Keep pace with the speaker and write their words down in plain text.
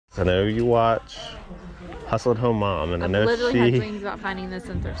I know you watch Hustle at Home Mom, and I know literally had dreams about finding this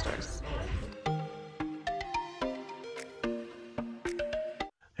in thrift stores.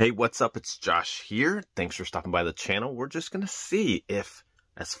 Hey, what's up? It's Josh here. Thanks for stopping by the channel. We're just going to see if,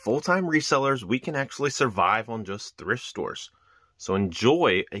 as full-time resellers, we can actually survive on just thrift stores. So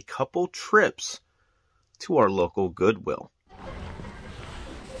enjoy a couple trips to our local Goodwill.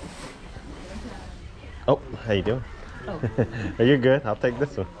 Oh, how you doing? Oh. Are you good? I'll take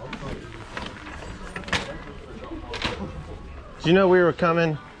this one. Did you know we were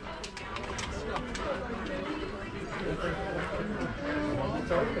coming?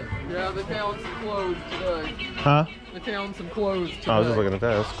 Yeah, they found some clothes today. Huh? They found some clothes today. Oh, I was just looking at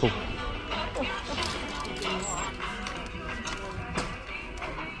that. That's cool.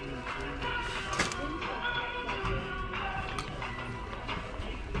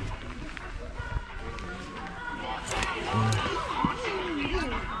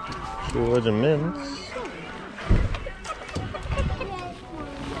 George and Mims.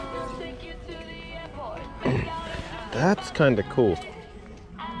 That's kind of cool.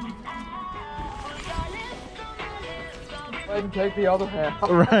 I can take the other half.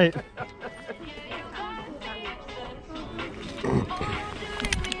 Right.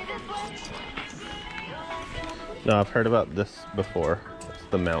 No, I've heard about this before. It's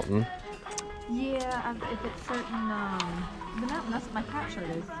the mountain. Yeah, if it's certain, the mountain, that's what my cat shirt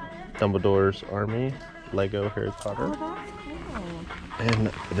is. Dumbledore's Army, Lego Harry Potter. Oh, that's cool.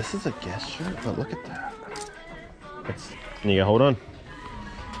 And this is a guest shirt, but look at that. It's, you gotta hold on.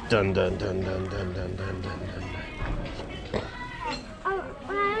 Dun dun dun dun dun dun dun dun dun.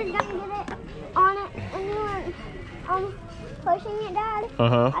 When I was gonna get it on it, and you were pushing it, Dad.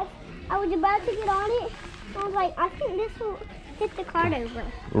 I was about to get on it. I was like, I think this will hit the cart over.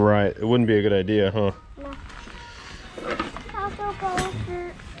 Right, it wouldn't be a good idea, huh? No. Also go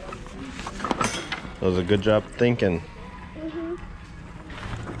for. That was a good job thinking.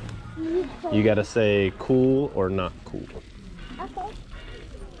 You gotta say cool or not cool. Okay.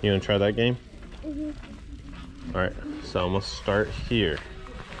 You wanna try that game? Alright, so I'm gonna start here.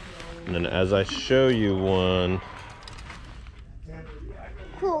 And then as I show you one.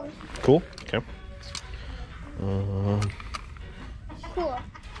 Cool. Cool? Okay. Cool.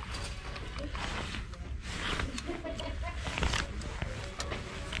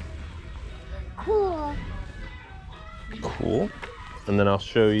 Cool. Cool. And then I'll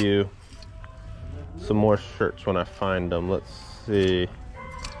show you some more shirts when I find them. Let's see.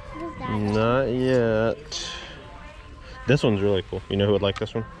 What is that? Not yet. This one's really cool. You know who would like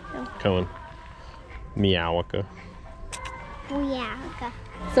this one? No. Cohen. Meowica. Yeah. Okay.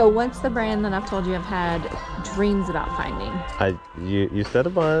 So what's the brand that I've told you I've had dreams about finding? You said a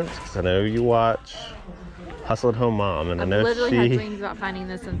bunch because I know you watch Hustle at Home Mom, and I know literally had dreams about finding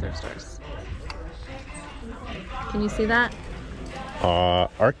this in thrift stores. Can you see that?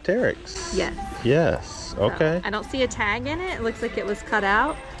 Arc'teryx. Yes. Yes. Okay. So, I don't see a tag in it. It looks like it was cut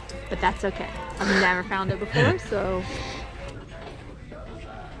out, but that's okay. I've never found it before, so.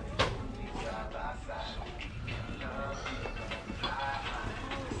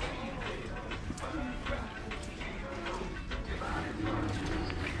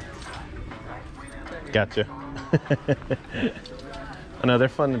 Gotcha. I know they're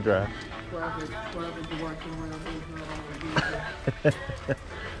fun to drive.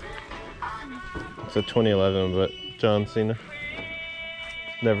 It's a 2011, but John Cena.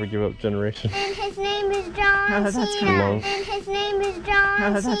 Never give up generation. And his name is John that's Cena. long. And his name is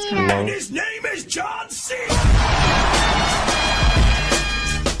John that's Cena. Long. His name is John Cena!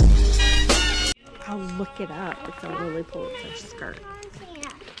 I'll look it up. It's a Lily Pulitzer skirt.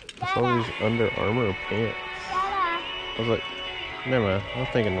 It's all these Under Armour pants. I was like, never mind. I was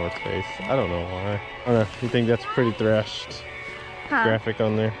thinking North Face. I don't know why. I don't know. You think that's pretty thrashed graphic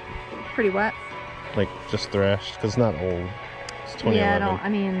on there? Pretty what? Like just thrashed, because it's not old. It's 2011. Yeah, I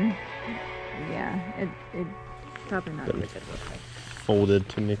mean, yeah, it probably not a good look. Folded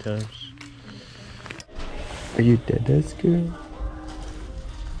too many times. Are you dead, this girl?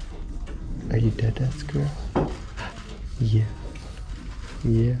 Are you dead, this girl? Yeah.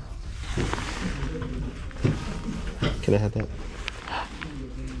 Yeah. Can I have that?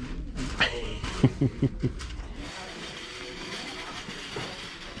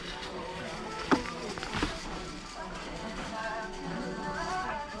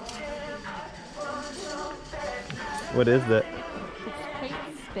 What is that? It's Kate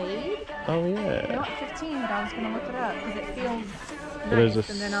Spade. Oh They yeah. want 15, but I was gonna look it up because it feels There's nice.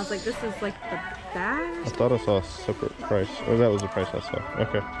 a And then I was like, this is like the bag. I thought I saw a separate price. Or that was the price I saw.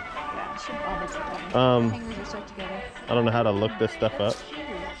 Okay. Yeah, it should all be together. Um, Hangers are stuck together. I don't know how to look this stuff up.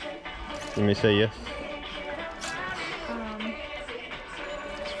 Huge. Let me say yes.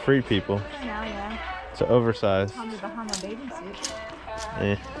 It's free, people. I know, yeah. It's an oversized. Tommy behind my bathing suit.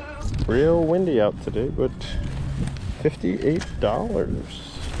 Eh. Real windy out today, but $58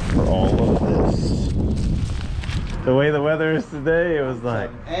 for all of this. The way the weather is today, it was like...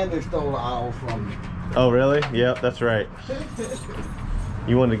 And they stole the owl from me. Oh, really? Yep, that's right.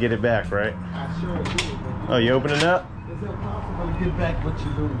 You wanted to get it back, right? I sure did. Oh, you open it up? It's impossible to get back what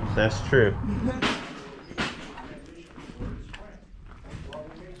you lose. That's true.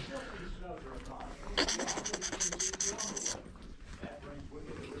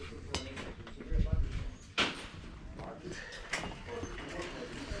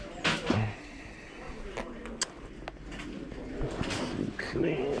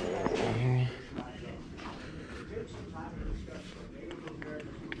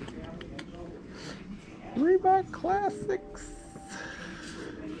 Reebok Classics.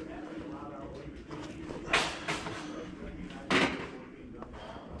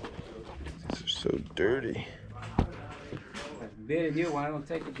 These are so dirty. Very new. I don't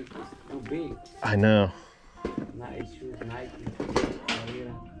take it because it's too big. I know. Nice shoes, Nike.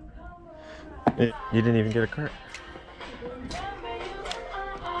 You didn't even get a cart.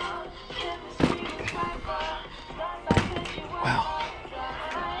 Wow.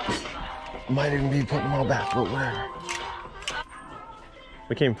 Might even be putting them all back, but whatever.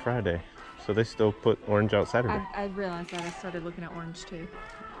 We came Friday, so they still put orange out Saturday. I realized that. I started looking at orange too.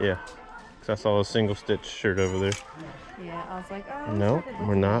 Yeah, because I saw a single stitch shirt over there. Yeah, I was like, oh. No,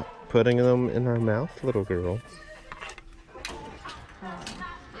 we're not putting them in our mouth, little girl.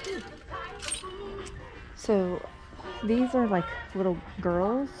 So, these are like little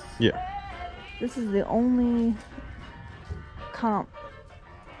girls. Yeah. This is the only comp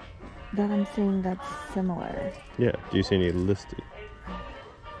that I'm seeing that's similar. Yeah. Do you see any listed?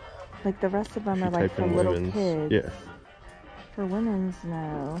 Like the rest of them If are you like type for in little women's, kids. yeah. For women's,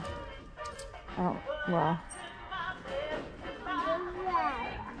 no. Oh, well.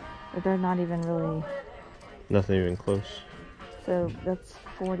 But they're not even really. Nothing even close. So that's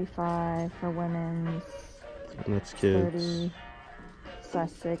 45 for women's. And that's kids. 30.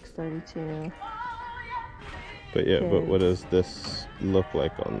 Size 6, 32. But yeah, kids. but what does this look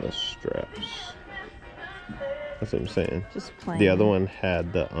like on the straps? That's what I'm saying. Just plain. The other one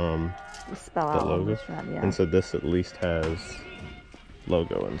had the spell the out on logo, the strap, yeah. and so this at least has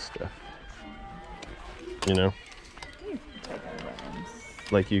logo and stuff. You know,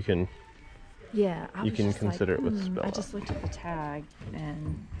 like you can. Yeah, I You was can just consider like, it with spell I out. just looked at the tag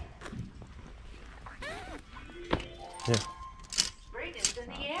and Yeah. Spring is in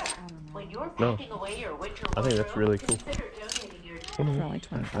the air. When you're No. packing away your winter I think that's really cool. consider donating your for like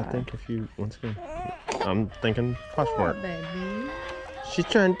 25. I think if you once again, I'm thinking Poshmark. Baby. She's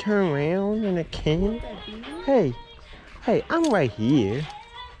trying to turn around in a can. Hey, hey, I'm right here.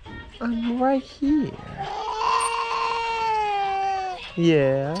 I'm right here.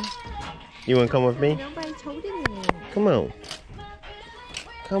 Yeah. You wanna come with me? Nobody's holding it. Come on.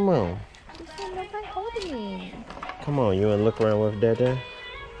 Come on. Nobody's holding it. Come on, you wanna look around with Dada?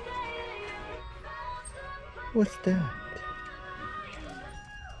 What's that?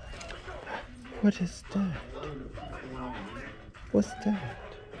 What is that? What's that?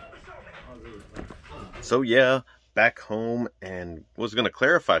 So yeah, back home, and was gonna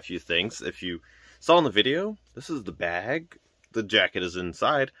clarify a few things. If you saw in the video, this is the bag. The jacket is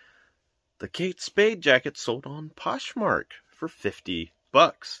inside. The Kate Spade jacket sold on Poshmark for $50.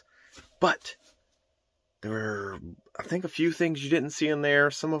 But there were, I think, a few things you didn't see in there.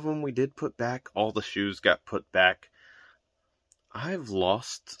 Some of them we did put back. All the shoes got put back. I've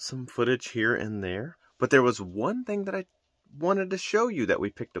lost some footage here and there. But there was one thing that I wanted to show you that we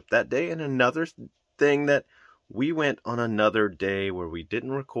picked up that day, and another thing that we went on another day where we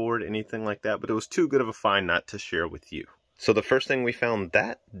didn't record anything like that, but it was too good of a find not to share with you. So the first thing we found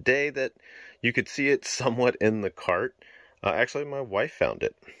that day that you could see it somewhat in the cart, actually my wife found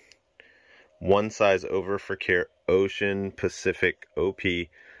it. One size over for Care Ocean Pacific OP.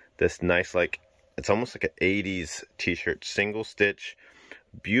 This nice, like, it's almost like an 80s t-shirt, single stitch,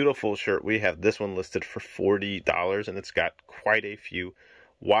 beautiful shirt. We have this one listed for $40, and it's got quite a few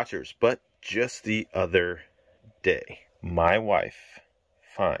watchers. But just the other day, my wife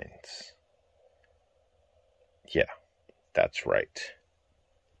finds, yeah, that's right.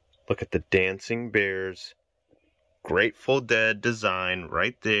 Look at the Dancing Bears, Grateful Dead design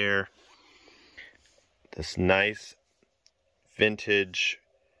right there. This nice vintage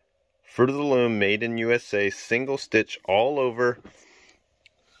Fruit of the Loom, made in USA, single stitch all over.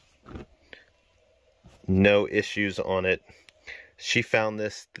 No issues on it. She found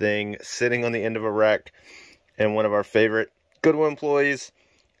this thing sitting on the end of a rack, and one of our favorite Goodwill employees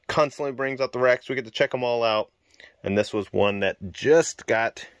constantly brings out the racks. We get to check them all out, and this was one that just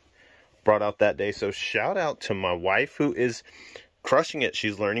got brought out that day. So shout out to my wife, who is crushing it.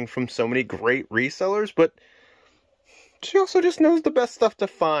 She's learning from so many great resellers, but she also just knows the best stuff to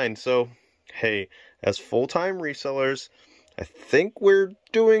find. So hey, as full-time resellers, I think we're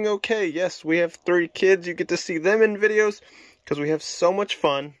doing okay. Yes, we have 3 kids. You get to see them in videos because we have so much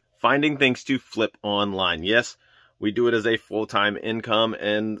fun finding things to flip online. Yes, we do it as a full-time income,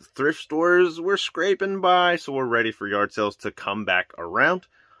 and thrift stores, we're scraping by, so we're ready for yard sales to come back around.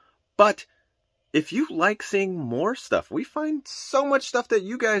 But if you like seeing more stuff, we find so much stuff that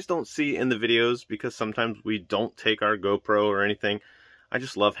you guys don't see in the videos because sometimes we don't take our GoPro or anything. I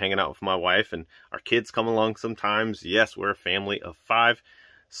just love hanging out with my wife, and our kids come along sometimes. Yes, we're a family of 5.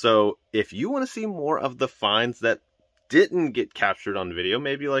 So if you want to see more of the finds that didn't get captured on video,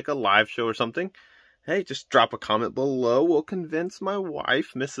 maybe like a live show or something, hey, just drop a comment below. We'll convince my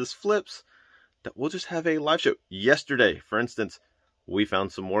wife, Mrs. Flips, that we'll just have a live show. Yesterday, for instance, we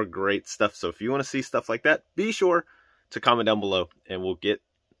found some more great stuff. So if you want to see stuff like that, be sure to comment down below, and we'll get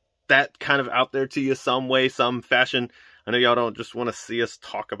that kind of out there to you some way, some fashion. I know y'all don't just want to see us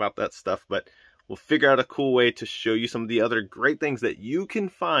talk about that stuff, but we'll figure out a cool way to show you some of the other great things that you can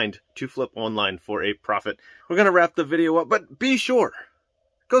find to flip online for a profit. We're going to wrap the video up, but be sure,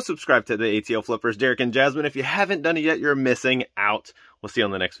 go subscribe to the ATL Flippers, Derek and Jasmine. If you haven't done it yet, you're missing out. We'll see you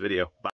on the next video. Bye.